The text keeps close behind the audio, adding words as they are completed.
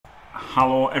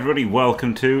Hello everybody,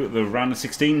 welcome to the round of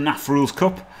 16 NAF World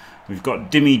Cup. We've got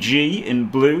Dimmy Gee in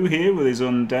blue here with his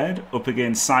Undead up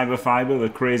against Cyberphiber, the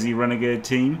crazy Renegade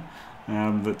team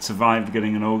that survived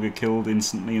getting an ogre killed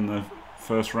instantly in the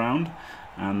first round.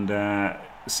 And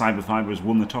Cyberphiber has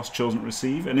won the toss, chosen to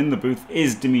receive. And in the booth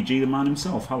is Dimmy Gee, the man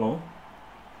himself. Hello.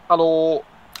 Hello.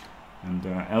 And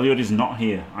Elliot is not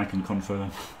here, I can confirm.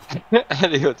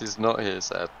 Elliot is not here,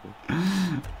 sadly.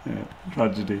 Yeah,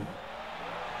 tragedy.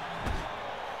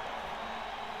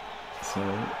 So,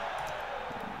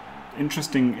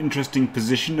 interesting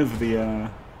position of the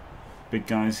big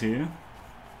guys here.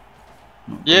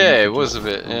 Yeah, it was a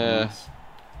bit, yeah.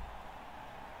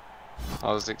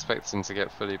 I was expecting to get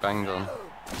fully banged on.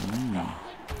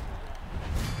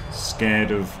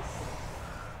 Scared of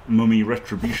mummy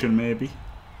retribution, maybe?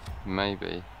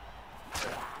 Maybe.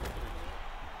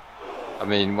 I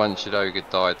mean, once your ogre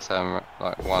died,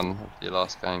 like one of your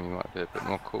last game, you might be a bit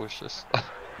more cautious.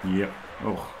 Yep.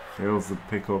 Oh, fails the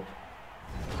pickup.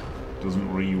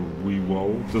 Doesn't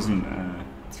re-roll. Doesn't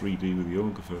 3D with the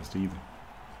ogre first either.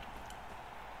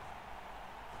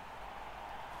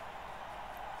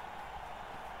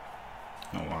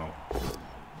 Oh wow.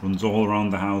 Runs all around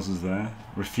the houses there.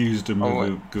 Refused to move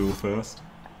the ghoul first.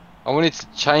 I wanted to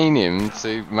chain him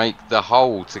to make the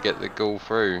hole to get the ghoul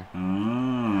through.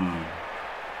 Ah.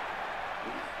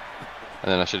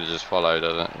 And then I should have just followed.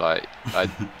 I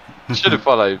should have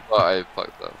followed, but I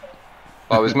fucked up.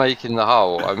 But I was making the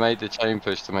hole. I made the chain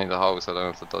push to make the hole, so I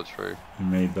don't have to dodge through. You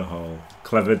made the hole.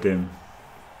 Clever Dim.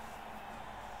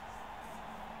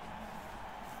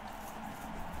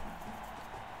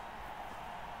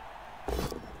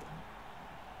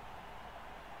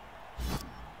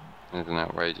 There's an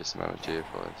outrageous amount of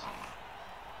GFIs.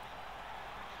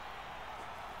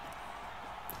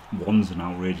 One's an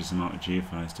outrageous amount of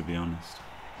GFIs, to be honest.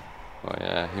 Oh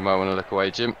yeah, you might want to look away,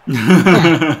 Jim. And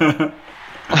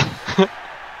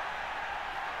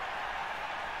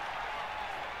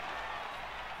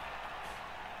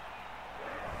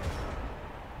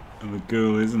the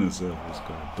girl isn't a surface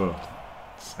guard, but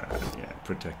it's, yeah,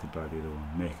 protected by the other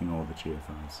one, making all the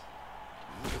GFIs.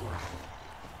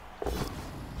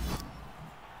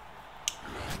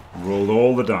 Rolled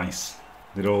all the dice.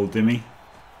 Did old Dimmy.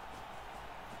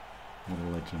 What a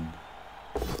legend.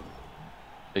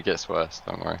 It gets worse,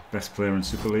 don't worry. Best player in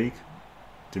Super League?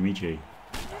 Dimmy Gee.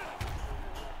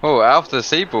 Oh, after the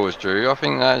sea balls drew, I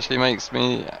think that actually makes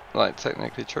me, like,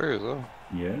 technically true as well.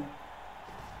 Yeah.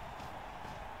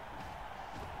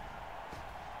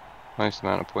 Most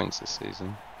amount of points this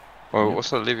season. Well, yep.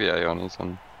 What's Olivier on? He's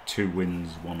on 2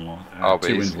 wins, 1 loss. Oh,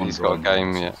 but he's got a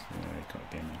game, yeah. Yeah, he's got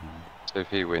a game in hand. So if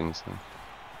he wins, then...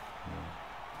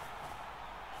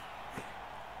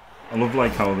 I love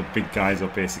like how the big guys are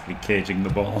basically caging the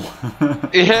ball.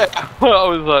 Yeah, I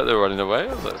was like, they're running away.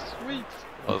 I was like, sweet.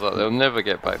 I was like, they'll never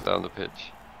get back down the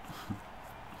pitch.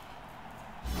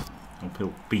 Hope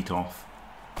he'll beat off.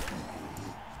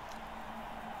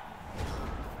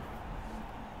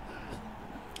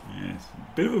 Yeah, it's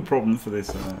a bit of a problem for this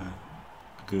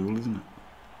ghoul, isn't it?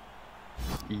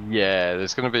 Yeah,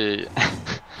 there's going to be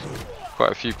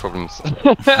quite a few problems.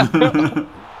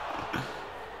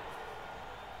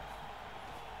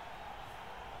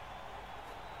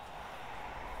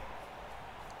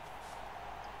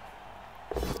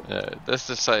 Yeah, let's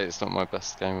just say it's not my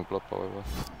best game of bloodbowl ever.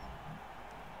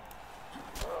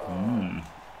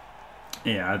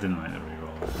 Yeah, I didn't like the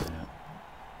reroll there. Yeah.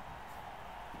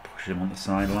 Push him on the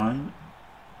sideline.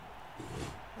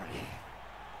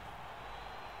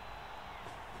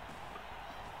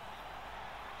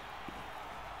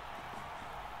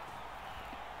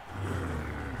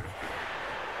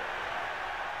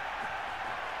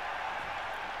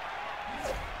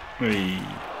 Hey.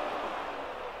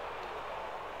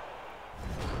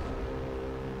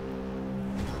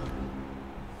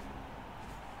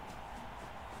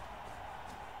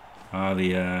 Ah,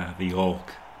 the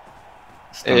orc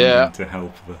standing to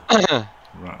help the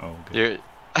rat ogre.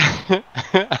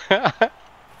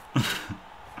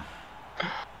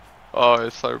 Oh,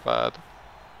 it's so bad.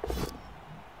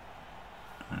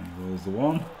 And he rolls the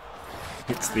 1,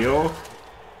 hits the orc,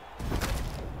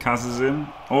 Kaz's him.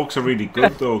 Orcs are really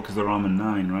good though because they're armor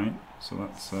 9, right? So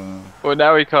that's. Well,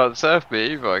 now he can't surf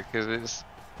me either because it's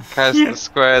Kaz the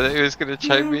square that he was going to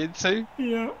chain me into.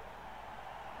 Yeah.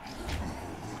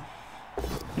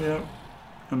 Yeah,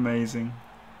 amazing.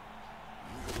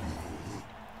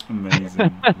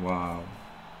 Amazing. Wow.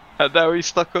 And now he's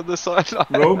stuck on the sideline.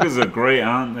 Rogues are great,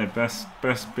 aren't they? Best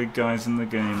big guys in the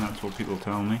game, that's what people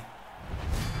tell me.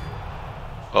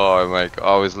 Oh my god,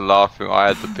 I was laughing. I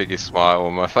had the biggest smile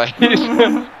on my face.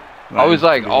 I was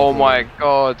like, oh my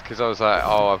god, because I was like,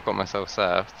 oh, I've got myself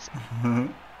surfed.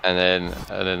 and then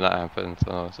that happened,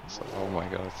 and I was just like, oh my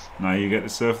god. Now you get to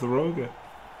surf the Roger.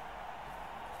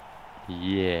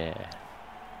 Yeah.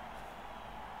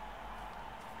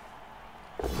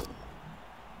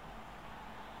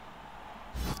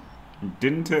 You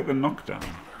didn't take the knockdown.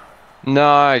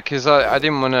 No, because I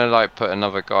didn't want to like put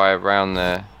another guy around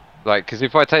there. Like, because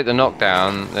if I take the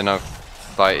knockdown, then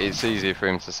it's easier for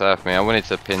him to surf me. I wanted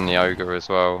to pin the ogre as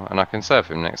well, and I can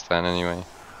surf him next turn anyway.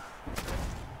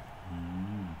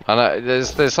 I know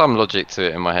there's some logic to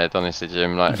it in my head, honestly,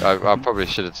 Jim. Like I probably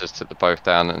should have just took the both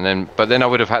down, but then I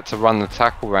would have had to run the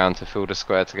tackle round to fill the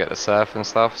square to get the surf and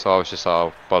stuff. So I was just like,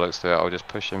 oh, bollocks to it, I'll just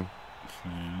push him.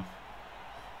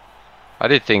 I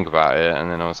did think about it,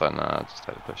 and then I was like, nah, I'll just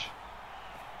take the push.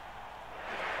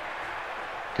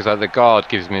 Because like, the guard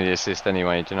gives me the assist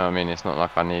anyway, do you know what I mean? It's not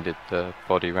like I needed the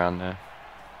body round there.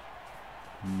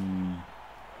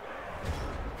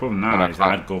 Problem now is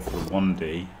I'd go for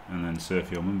 1D and then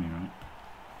surf your mummy, right?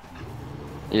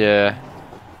 Yeah.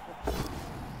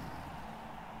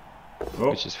 Oh.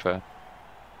 Which is fair.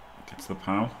 Gets the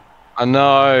pow. I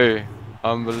know!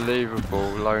 Unbelievable,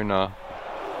 loner.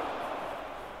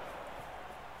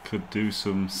 Could do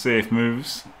some safe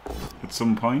moves at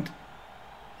some point.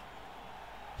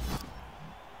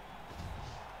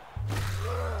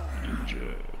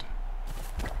 Injured.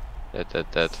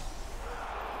 Dead.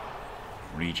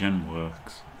 Regen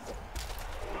works.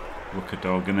 Look a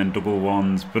dog and then double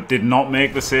ones, but did not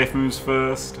make the safe moves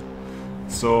first.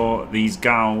 So these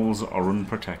gals are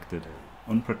unprotected.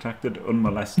 Unprotected,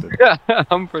 unmolested.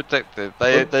 Unprotected.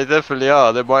 They definitely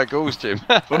are. They're my goals, Jim.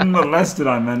 Unmolested,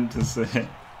 I meant to say.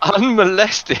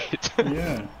 Unmolested?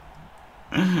 Yeah.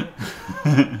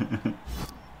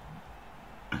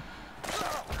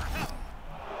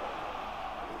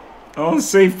 Oh,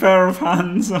 safe pair of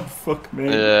hands. Oh, fuck me.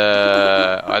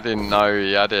 Yeah, I didn't know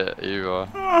he had it either.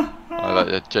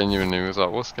 I genuinely was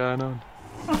like, what's going on?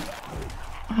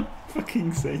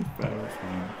 Fucking safe pair of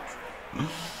hands.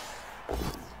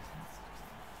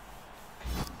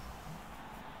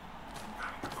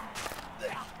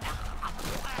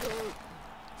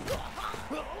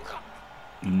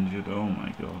 Injured, oh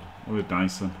my god. What a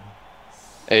Dyson.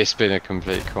 It's been a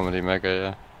complete comedy mega,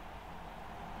 yeah.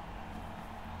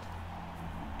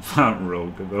 That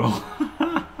Roger though.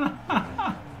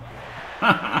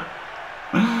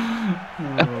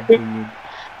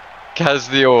 Kaz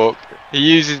the Orc. He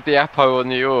uses the Apo on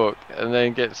the Orc and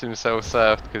then gets himself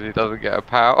surfed because he doesn't get a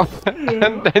pow.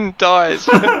 And then dies.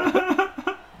 Oh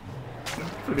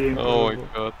my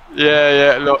god.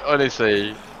 Yeah, look,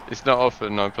 honestly, it's not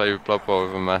often I play with Blood Bowl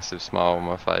with a massive smile on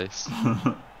my face.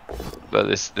 But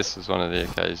this was one of the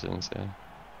occasions, yeah.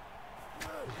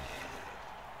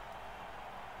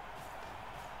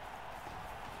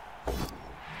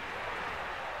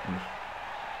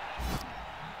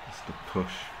 Just a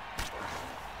push.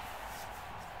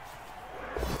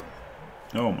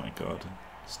 Oh my god.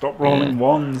 Stop rolling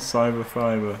ones,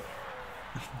 Cyberphiber.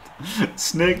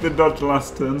 Snake the dodge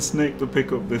last turn, snake the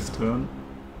pickup this turn.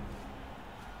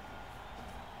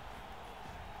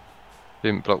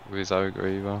 Didn't block with his ogre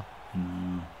either.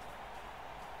 No.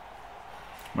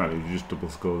 Well, he'd just double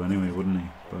scored anyway, wouldn't he?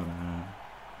 But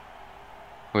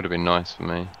would have been nice for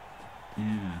me.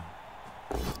 yeah.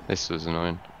 This was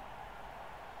annoying.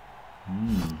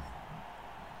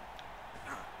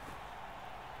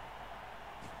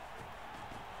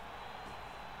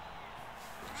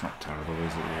 It's not terrible,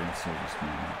 is it? Yeah, so just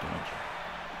make that dodge.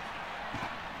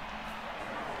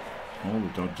 All the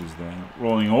dodges there.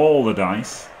 Rolling all the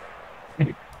dice.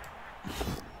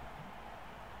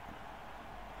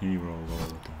 He rolled all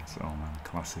the dice. Oh man,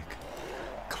 classic.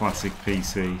 Classic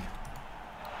PC.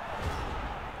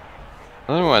 I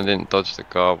don't know why I didn't dodge the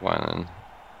guard one then.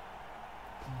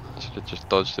 I should have just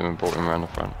dodged him and brought him around the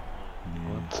front.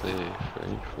 Yeah. 1, 2,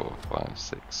 3, 4, 5,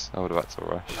 6. I would have had to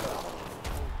rush.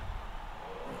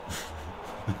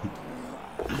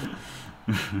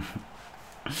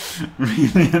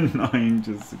 Really annoying,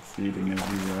 just succeeding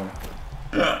everywhere.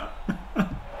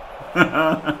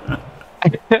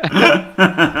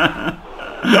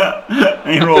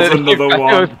 He rolls another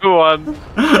one.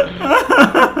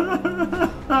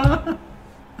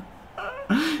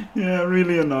 Yeah,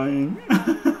 really annoying.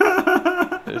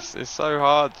 It's so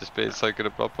hard just being so good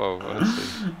at Blood Bowl,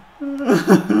 honestly.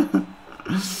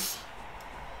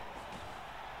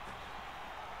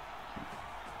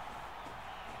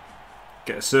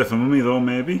 Get a surfer mummy though,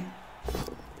 maybe.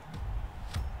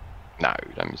 No,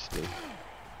 let me see.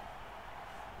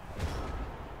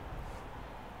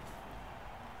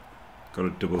 Got a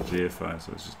double J5,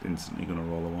 so it's just instantly gonna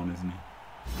roll a 1, isn't he?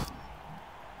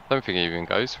 don't think he even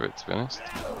goes for it, to be honest.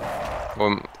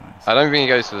 Well, I don't think he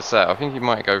goes for the set. I think he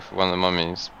might go for one of the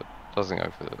mummies, but doesn't go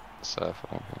for the surf,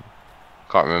 I don't think.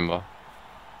 Can't remember.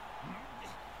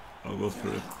 I'll go for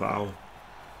a cloud.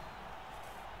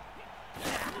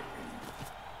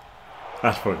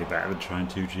 That's probably better than trying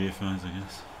 2 GFIs, I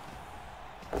guess.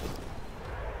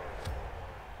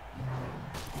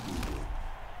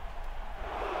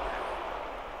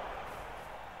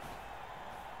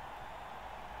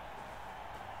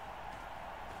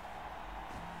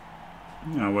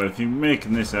 No, well, if you're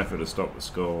making this effort to stop the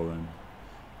score, then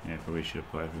yeah, probably should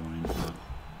have put everyone into that.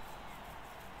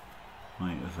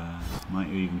 Might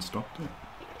have even stopped it.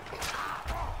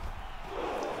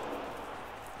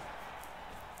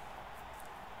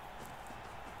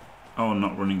 Oh,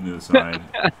 not running the other side.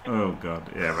 Oh god,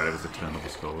 yeah, but it was a turnover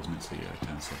score, wasn't it? So yeah,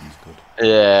 10-7 is good.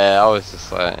 Yeah, I was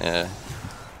just like, yeah.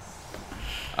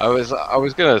 I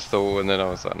was gonna stall, and then I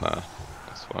was like, nah,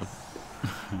 that's fine.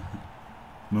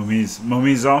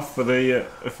 Mummy's off for the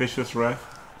officious ref.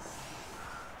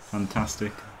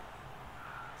 Fantastic.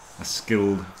 A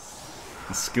skilled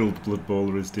blood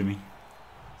bowler is Dimmy.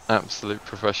 Absolute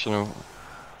professional.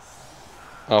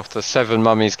 After 7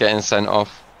 mummies getting sent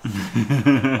off,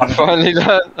 I finally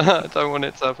learned I don't want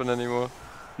it to happen anymore.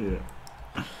 Yeah.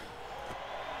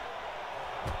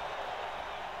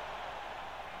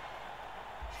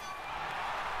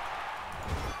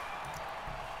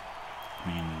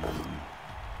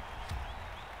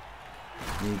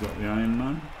 Who got the Iron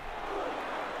Man?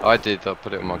 I did, I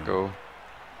put it on my goal.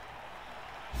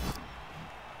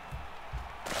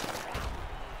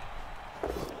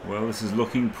 Well, this is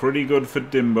looking pretty good for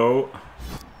Dimbo.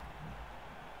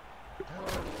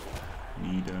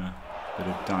 Need a bit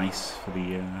of dice for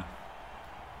the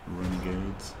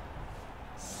Renegades.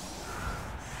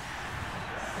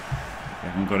 They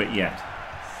haven't got it yet.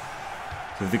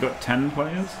 So have they got 10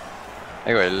 players?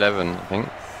 They got 11, I think.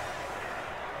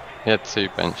 He had 2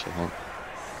 bench, I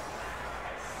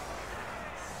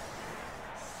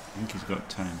think he's got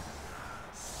 10.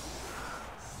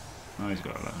 No, he's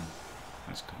got 11.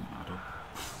 I just couldn't add up.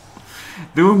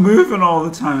 They were moving all the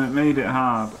time, it made it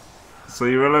hard. So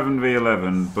you're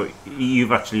 11v11, but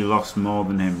you've actually lost more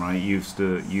than him, right? You've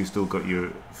still got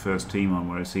your first team on,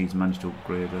 whereas he's managed to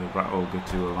upgrade a Rat Ogre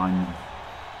to a lineman.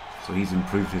 So he's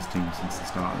improved his team since the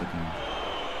start of the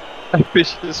game.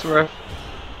 Vicious ref.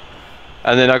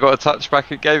 And then I got a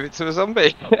touchback and gave it to a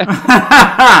zombie.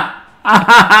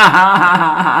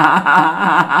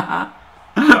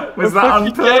 Was that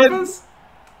on purpose?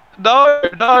 No,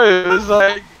 it was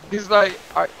like, it's like,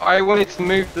 I wanted to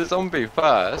move the zombie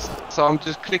first, so I'm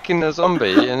just clicking the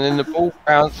zombie and then the ball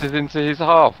bounces into his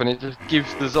half and it just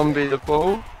gives the zombie the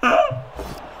ball. I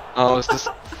was just,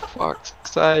 fuck's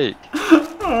sake.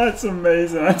 Oh, that's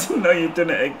amazing. I didn't know you'd done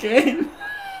it again.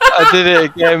 I did it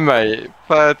again, mate.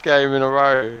 Third game in a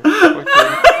row.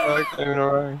 Third game in a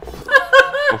row.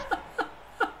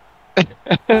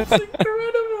 That's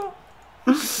incredible.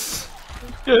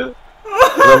 Yeah.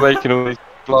 I'm making all these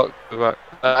blocks.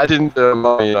 I didn't do a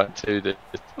mummy like 2 days.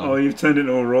 Oh, you've turned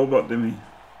into a robot, Dimmy.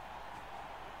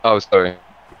 Oh, sorry.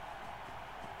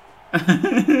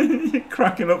 You're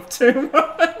cracking up too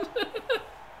much.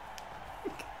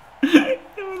 You're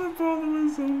the ball of a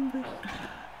zombie.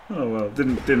 Oh well,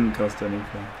 didn't cost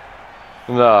anything.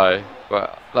 No,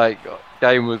 but like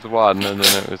game was won, and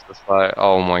then it was just like,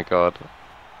 oh my god,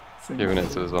 giving it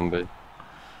to a zombie.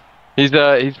 His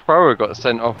thrower got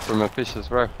sent off from a Fisher's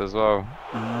ref as well,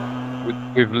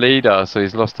 with leader, so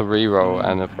he's lost a reroll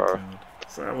and a thrower.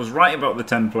 So I was right about the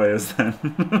 10 players then.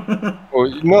 Well,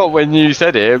 not when you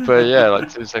said it, but yeah, like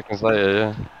 2 seconds later,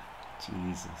 yeah.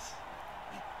 Jesus.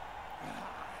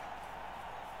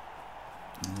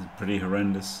 This is pretty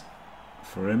horrendous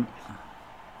for him.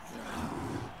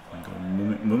 I got a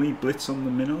mummy blitz on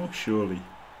the minnow, surely.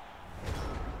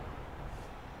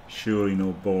 Surely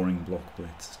no boring block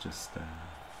blitz, just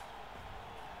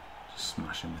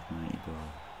smash him with 90 blow.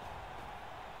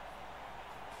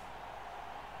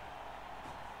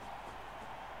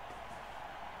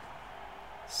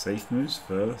 Safe moves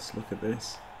first, look at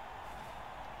this.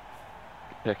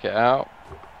 Check it out.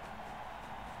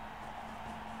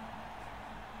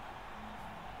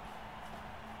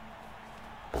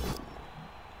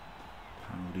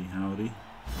 Howdy, howdy.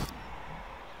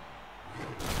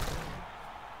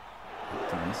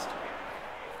 Diced.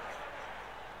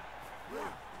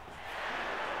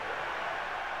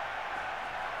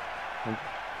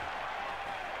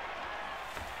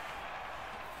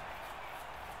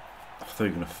 I thought you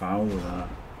were going to foul with that.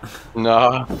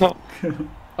 No.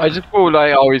 I just thought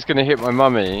like, oh, he's gonna hit my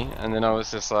mummy, and then I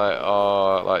was just like,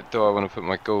 oh, like, do I want to put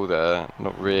my ghoul there?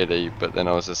 Not really, but then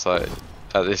I was just like,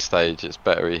 at this stage, it's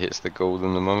better he hits the ghoul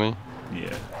than the mummy.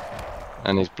 Yeah.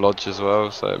 And his blodge as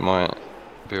well, so it might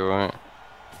be alright.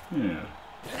 Yeah.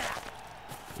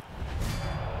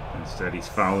 Instead, he's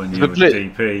fouling you with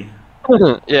DP.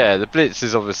 Yeah, the blitz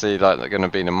is obviously like going to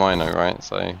be the minor, right?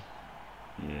 So.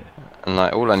 Yeah. And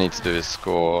like, all I need to do is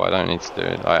score. I don't need to do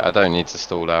it. Like, I don't need to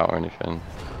stall out or anything.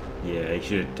 Yeah, he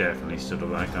should have definitely stood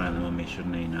up that guy in the mummy,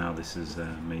 shouldn't he? Now this has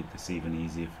made this even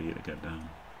easier for you to get down.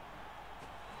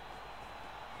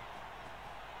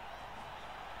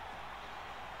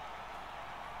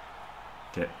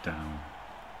 Get down.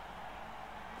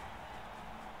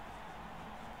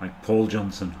 Like Paul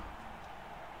Johnson.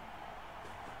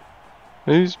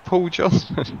 Who's Paul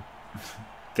Johnson?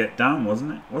 Get down,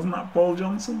 wasn't it? Wasn't that Paul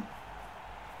Johnson?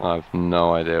 I have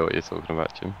no idea what you're talking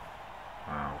about, Jim.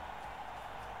 Wow.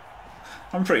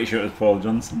 I'm pretty sure it was Paul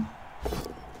Johnson.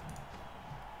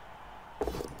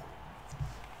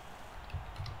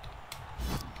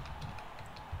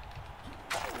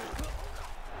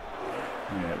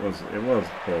 Yeah, it was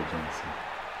Paul Johnson.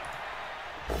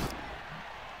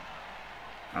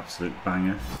 Absolute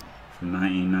banger from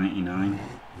 1999.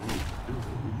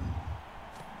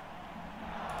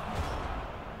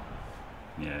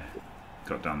 Yeah,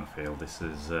 got down the field. This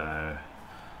is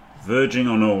verging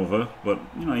on over, but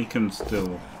you know, you can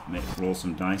still roll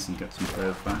some dice and get some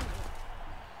players back.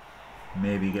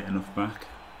 Maybe get enough back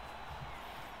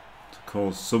to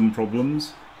cause some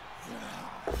problems.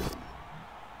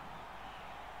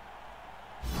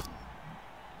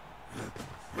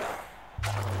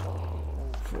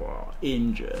 Whoa,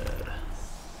 injured.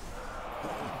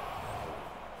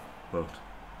 But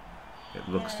it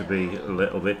looks to be a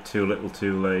little bit too little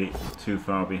too late, too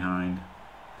far behind.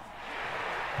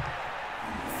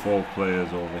 4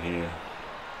 players over here.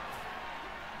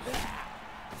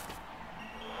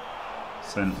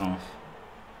 Sent off.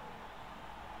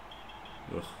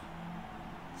 Ugh.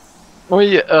 What are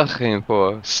you ughing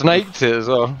for? Snaked it as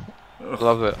well. Ugh.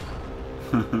 Love it.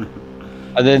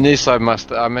 And then this I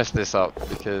messed this up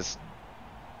because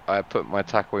I put my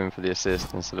tackle in for the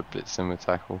assist instead of blitzing with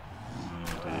tackle.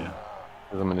 Oh dear.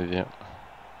 Because I'm an idiot.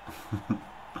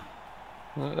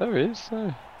 Well, there he is.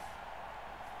 So.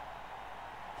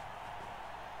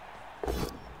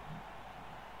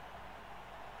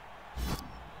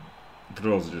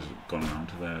 Draws have just gone round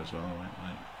to there as well,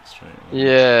 like straight away.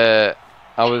 Yeah,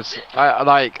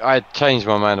 I changed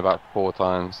my mind about 4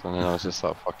 times, and then I was just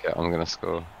like, fuck it, I'm gonna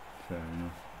score. Fair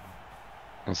enough.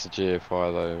 It's a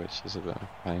GFI though, which is a bit of a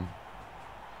pain.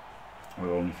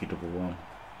 Well, only if you double one.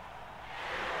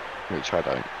 Which I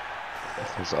don't,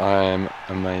 because I am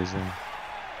amazing.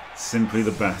 Simply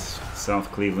the best.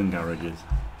 South Cleveland garages.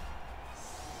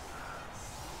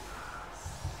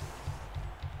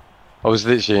 I was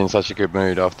literally in such a good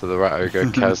mood after the rat ogre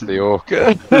Kaz the orc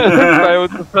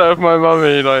failed to serve my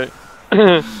mummy, like.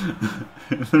 The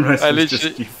rest was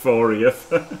just euphoria.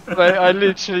 I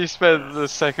literally spent the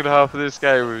second half of this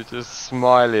game with just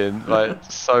smiling, like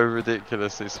so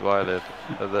ridiculously smiling,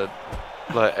 and then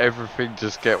like everything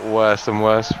just get worse and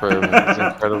worse for him. It was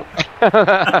incredible.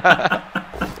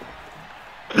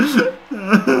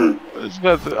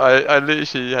 I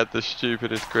literally had the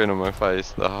stupidest grin on my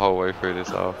face the whole way through this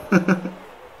half.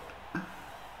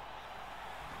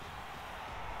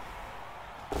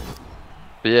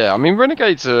 But yeah, I mean,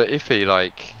 Renegades are iffy.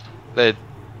 Like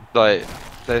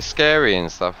they're scary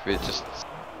and stuff.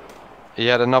 He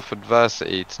had enough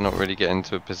adversity to not really get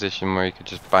into a position where he could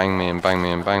just bang me and bang me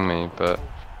and bang me. But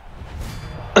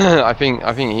I think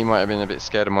he might have been a bit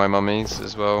scared of my mummies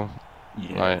as well.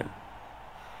 Yeah. Like,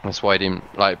 that's why he didn't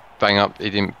like bang up. He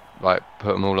didn't like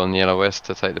put them all on the LOS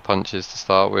to take the punches to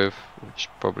start with, which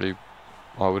probably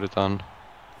I would have done.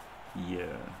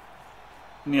 Yeah.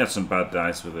 And he had some bad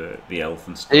dice with the elf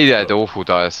and stuff. He had awful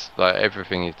dice. Like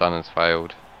everything he's done has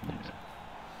failed. Yeah.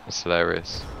 It's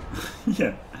hilarious.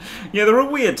 Yeah, they're a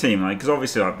weird team, like, because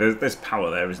obviously like there's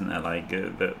power there, isn't there? Like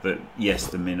yes,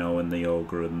 the minnow and the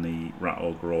ogre and the rat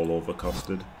ogre all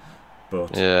overcosted,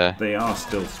 but yeah, they are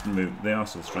still smooth. They are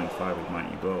still strength 5 with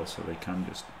mighty bow, so they can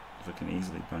just fucking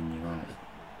easily bang you out.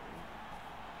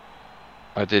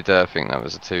 I did think that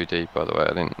was a 2D, by the way.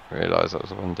 I didn't realise that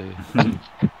was a 1D.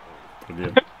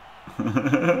 Brilliant.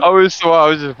 I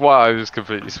was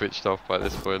completely switched off by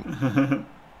this point.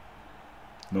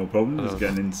 No problem. Just get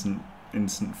an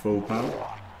instant full power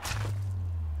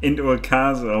into a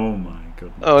Kaz. Oh my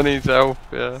goodness. Oh, needs help.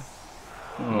 Yeah.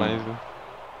 Oh. Amazing.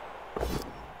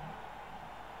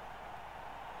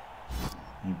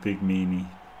 You big meanie.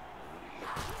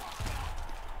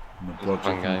 And the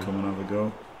blodger can come and have a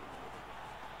go.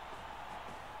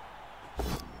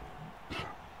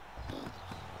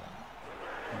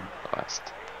 Blast.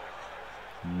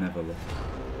 Never look.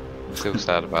 Still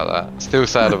sad about that. Still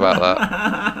sad about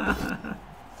that.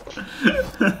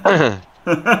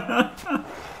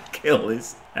 Kill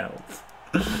his health.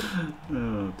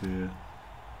 Oh dear.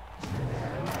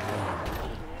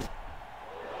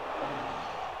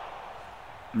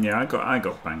 Yeah, I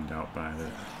got banged out by the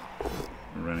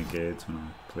Renegades when I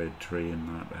played Tree in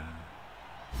that.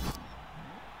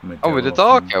 Oh, with the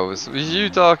Dark Elves? Was you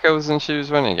Dark Elves and she was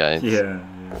Renegades? Yeah,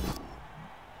 yeah.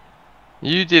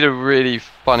 You did a really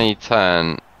funny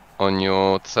turn on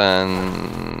your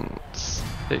turn 6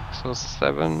 or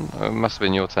 7. Oh, it must have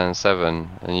been your turn 7,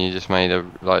 and you just made a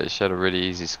she had a really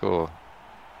easy score.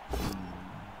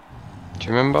 Do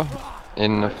you remember?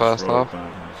 In the first half?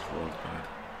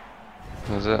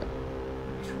 Was it?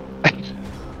 I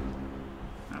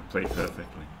played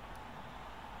perfectly.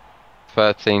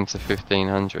 13 to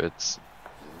 1500s.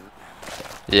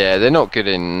 Yeah, they're not good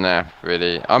in NAF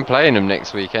really. I'm playing them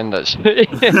next weekend actually.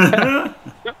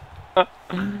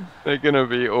 They're gonna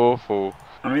be awful.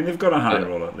 I mean, they've got a high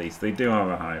roll at least. They do have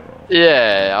a high roll.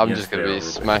 Yeah, I'm just gonna be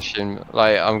smashing.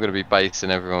 Like, I'm gonna be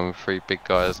basing everyone with 3 big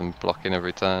guys and blocking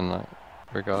every turn, like,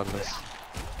 regardless.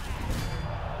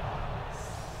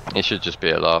 It should just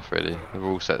be a laugh, really. The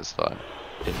rule set's like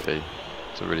iffy.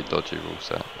 It's a really dodgy rule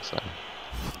set, so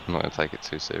I'm not gonna take it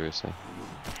too seriously.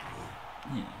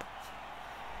 Yeah.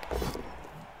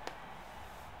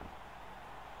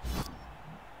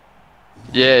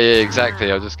 Yeah,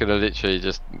 exactly. I'm just gonna literally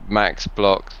just max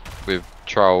block with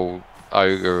Troll,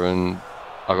 Ogre, and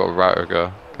I got a Rat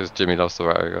Ogre because Jimmy loves the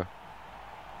Rat Ogre.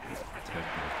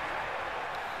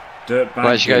 I'm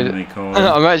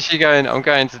actually going. I'm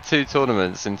going to 2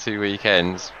 tournaments in 2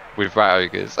 weekends with Rat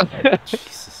Ogres.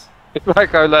 Jesus. It's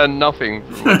like I learned nothing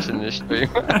from watching this stream.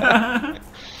 So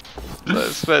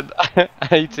I spent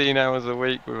 18 hours a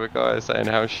week with a guy saying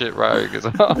how shit Rat Ogres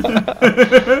are.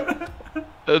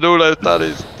 And all I've done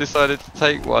is decided to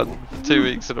take one for 2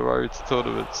 weeks in a row to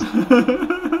tournaments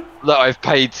that I've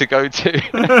paid to go to.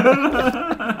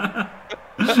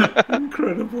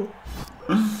 Incredible.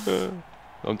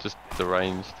 I'm just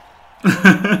deranged.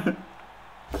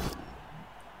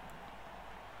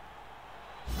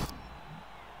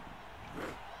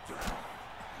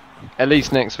 At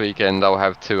least next weekend I'll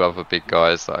have 2 other big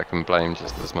guys that I can blame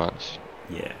just as much.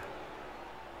 Yeah.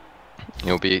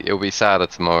 It'll be sadder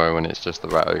tomorrow when it's just the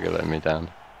Rat Ogre letting me down.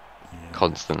 Yeah.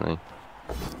 Constantly.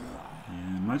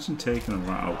 Yeah, imagine taking a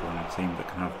Rat Ogre on a team that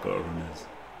can have gutter runners.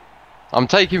 I'm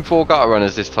taking 4 gutter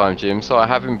runners this time, Jim, so I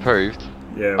have improved.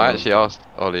 Yeah, I actually asked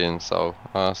Ollie and Sol.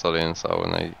 And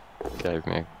they gave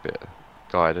me a bit of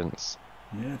guidance.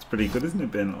 Yeah, it's pretty good, isn't it,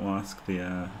 being able to ask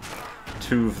the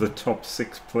 2 of the top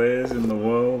 6 players in the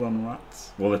world on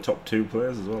rats? Well, the top 2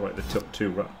 players as well, like the top 2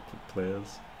 rat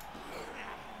players.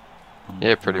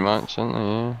 Yeah, pretty much, aren't they?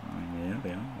 Yeah. I mean, yeah,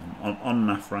 they are on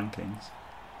NAF rankings.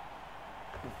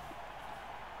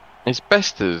 He's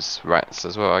best as rats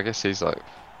as well. I guess he's like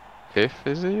 5th,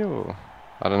 is he? Or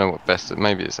I don't know what best.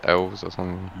 Maybe it's elves or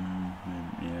something.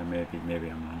 Yeah, maybe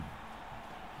I'm wrong.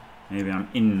 Maybe I'm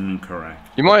incorrect.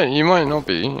 You might not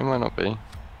be. You might not be.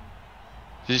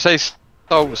 Did you say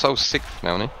Sol's 6th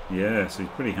now, isn't he? Yeah, so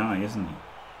he's pretty high, isn't he?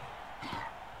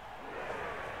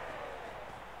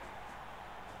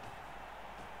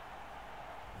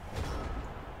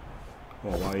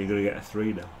 Well, why are you going to get a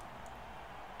 3 now?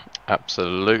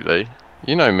 Absolutely.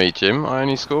 You know me, Jim. I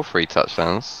only score 3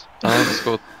 touchdowns. I only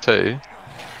scored 2.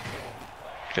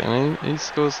 Okay, he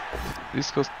scores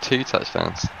 2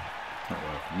 touchdowns. Oh,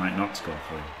 well, might not score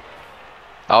 3.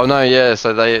 Oh no, yeah.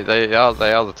 So they are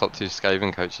the top 2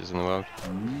 Skaven coaches in the world.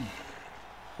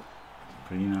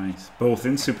 Pretty nice. Both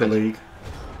in Super League.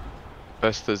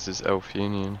 Besters is Elf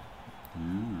Union.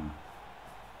 Mm.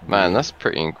 Man, that's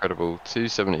pretty incredible.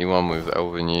 271 with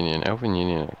Elven Union. Elven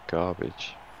Union are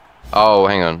garbage. Oh,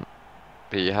 hang on.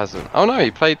 But he hasn't. Oh no, he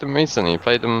played them recently. He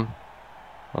played them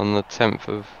on the 10th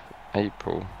of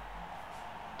April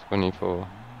 24.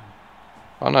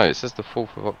 Oh no, it says the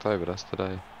 4th of October. That's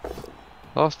today.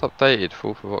 Last updated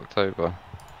 4th of October.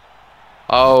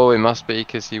 Oh, it must be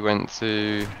because he went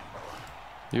to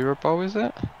Eurobowl, is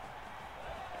it? I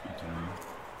don't know.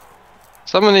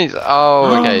 Some of these.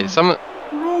 Oh, okay. Some.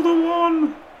 Rolled a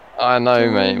 1! I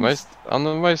know, mate. I'm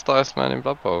the most dice man in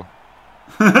Blood Bowl.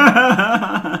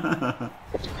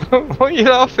 What are you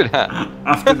laughing at?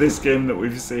 After this game that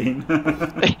we've seen.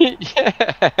 Yeah.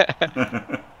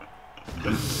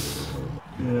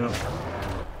 Yeah.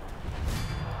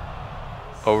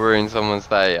 I'll ruin someone's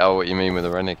day. Oh, what you mean with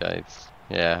the Renegades?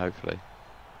 Yeah, hopefully.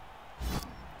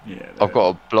 Yeah. I've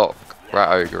got a block rat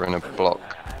ogre and a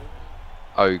block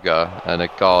ogre and a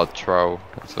guard troll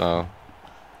as well.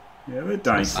 Yeah, they're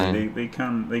dicey. They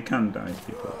can dice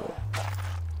people.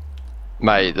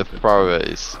 Mate, the thrower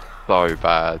is so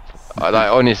bad.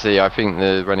 Honestly, I think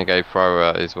the Renegade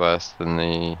thrower is worse than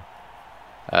the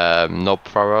knob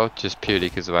thrower, just purely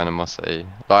because of animosity.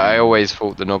 Like, I always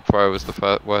thought the knob thrower was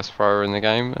the worst thrower in the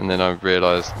game, and then I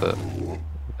realised that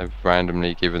they've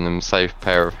randomly given them safe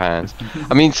pair of hands.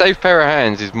 I mean, safe pair of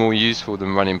hands is more useful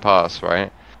than running past,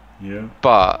 right? Yeah.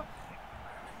 But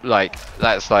like,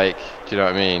 that's like, do you know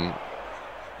what I mean?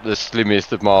 The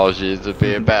slimmest of marges would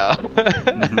be about,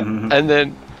 and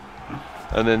then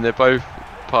they're both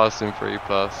passing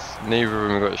 3+. Neither of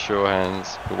them have got sure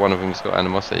hands, but one of them's got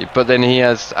animosity. But then he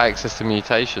has access to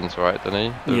mutations, right? Doesn't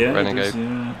he? The Yeah, Renegade. he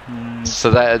does, yeah.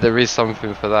 So that there is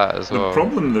something for that as well. The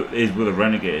problem that is with a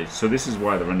Renegade, so this is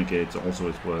why the Renegades also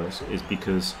is worse, is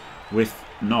because with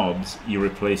knobs you're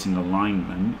replacing a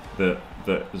lineman that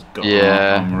has got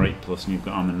armor 8+ and you've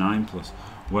got armor 9+.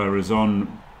 Whereas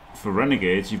for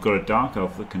Renegades you've got a Dark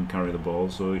Elf that can carry the ball,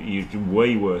 so you're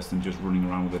way worse than just running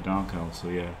around with a Dark Elf. So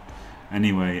yeah.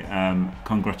 Anyway,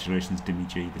 congratulations, Dimmy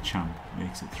Gee, the champ,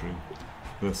 makes it through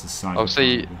versus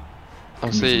Cyberphiber.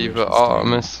 I'll see either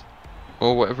Artemis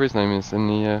or whatever his name is in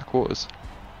the quarters.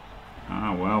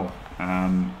 Ah well,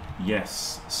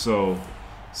 yes. So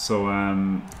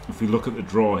if we look at the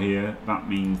draw here, that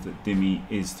means that Dimmy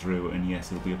is through, and yes,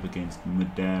 he'll be up against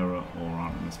Madeira or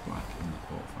Artemis Black in the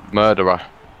quarterfinals.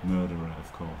 Murderer,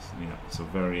 of course. Yeah, so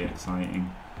very exciting.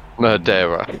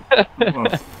 Madeira. Well,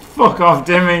 fuck off,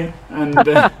 Dimmy, and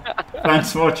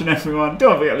thanks for watching, everyone.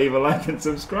 Don't forget to leave a like and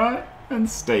subscribe, and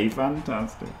stay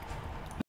fantastic.